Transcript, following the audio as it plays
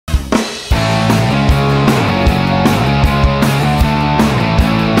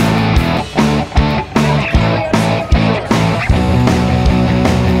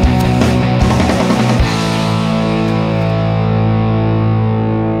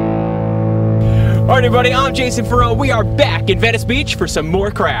Alright everybody, I'm Jason Farone. We are back in Venice Beach for some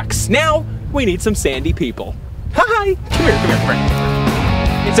more cracks. Now, we need some sandy people. Hi! Come here.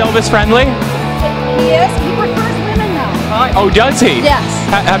 Is Elvis friendly? Yes, he prefers women though. Hi. Oh, does he? Yes.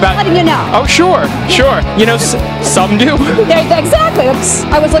 How about... Letting you know. Oh, sure. You know, some do. Exactly.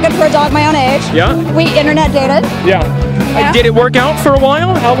 I was looking for a dog my own age. Yeah? We internet dated. Yeah. Did it work out for a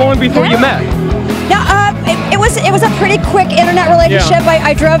while? How long before you met? No, it was a pretty quick internet relationship. Yeah.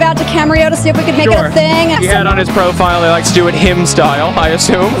 I drove out to Camarillo to see if we could make it a thing. He had on his profile, he likes to do it him style, I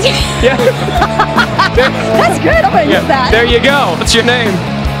assume. Yeah. That's good. I'm gonna use that. There you go. What's your name?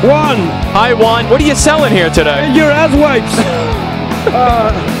 Juan. Hi, Juan. What are you selling here today? Your ass wipes.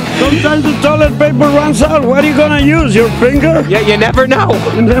 Sometimes the toilet paper runs out. What are you gonna use? Your finger? Yeah, you never know.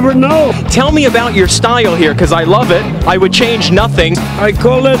 You never know. Tell me about your style here, because I love it. I would change nothing. I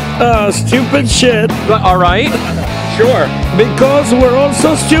call it stupid shit. All right. Sure. Because we're all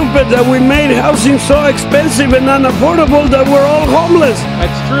so stupid that we made housing so expensive and unaffordable that we're all homeless.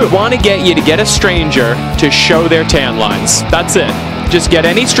 That's true. Want to get you to get a stranger to show their tan lines. That's it. Just get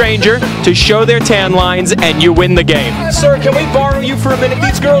any stranger to show their tan lines and you win the game. Sir, can we borrow you for a minute?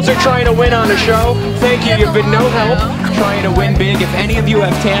 These girls are trying to win on a show. Thank you. You've been no help trying to win big. If any of you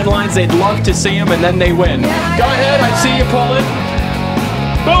have tan lines, they'd love to see them and then they win. Go ahead. I see you pulling.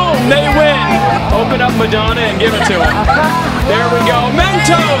 Boom! They win! Open up Madonna and give it to them. There we go.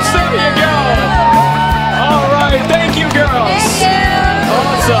 Mentos! There you go! Alright, thank you girls!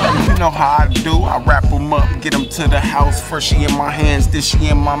 Awesome! You know how I do, I wrap them up, get them to the house. First she in my hands, then she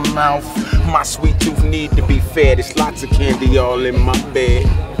in my mouth. My sweet tooth need to be fed, there's lots of candy all in my bed.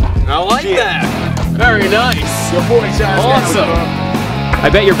 I like that! Very nice! Your boy Josh. Awesome! I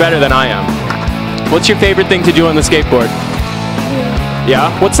bet you're better than I am. What's your favorite thing to do on the skateboard?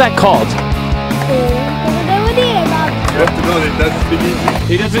 Yeah? What's that called?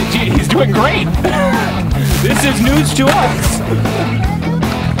 He doesn't. Gee, he's doing great. This is news to us.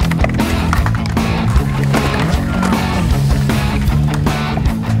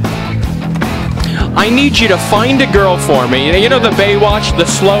 I need you to find a girl for me. You know the Baywatch, the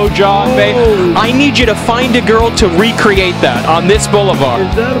slow jog bay? I need you to find a girl to recreate that on this boulevard.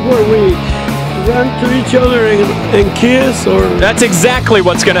 Is that where we run to each other and kiss, or? That's exactly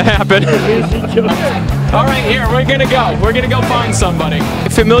what's gonna happen. All right, here, we're gonna go. We're gonna go find somebody.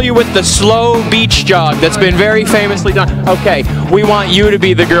 Familiar with the slow beach jog that's been very famously done? Okay, we want you to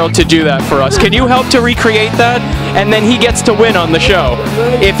be the girl to do that for us. Can you help to recreate that? And then he gets to win on the show.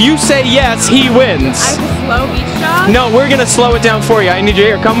 If you say yes, he wins. I have a slow beach jog? No, we're gonna slow it down for you. I need you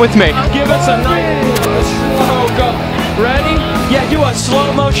here, come with me. Give us a nice slow go. Ready? Yeah, do a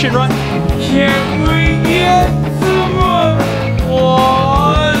slow motion run. Can we get some more?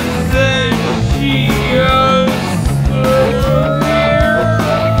 She goes through here.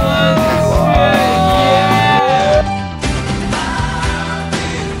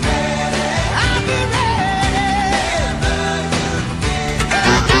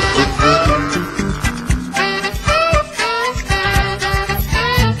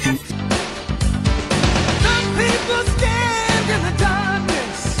 Some people stand in the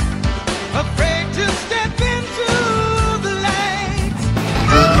darkness, afraid to step into the light.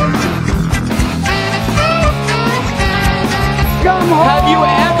 Have you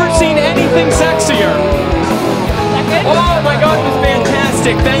ever seen anything sexier? Oh my god, it was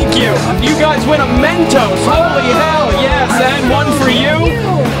fantastic. Thank you. You guys win a Mentos. Holy hell, yes. And one for you.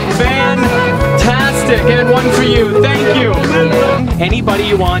 Fantastic. And one for you. Thank you. Anybody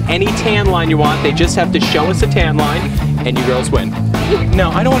you want, any tan line you want, they just have to show us a tan line and you girls win.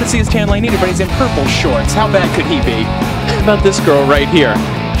 No, I don't want to see his tan line either, but he's in purple shorts. How bad could he be? How about this girl right here?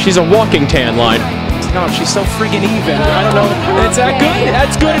 She's a walking tan line. No, she's so friggin' even. I don't know. Is that good?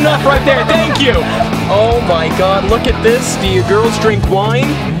 That's good enough right there. Thank you. Oh my god, look at this. Do you girls drink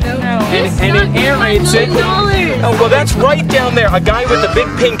wine? No. And it aerates it. Oh, well, that's right down there. A guy with a big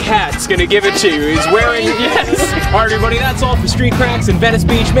pink hat's gonna give it to you. He's wearing, yes. All right, everybody, that's all for Street Cracks in Venice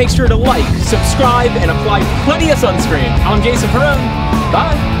Beach. Make sure to like, subscribe, and apply plenty of sunscreen. I'm Jason Farone.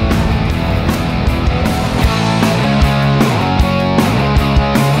 Bye.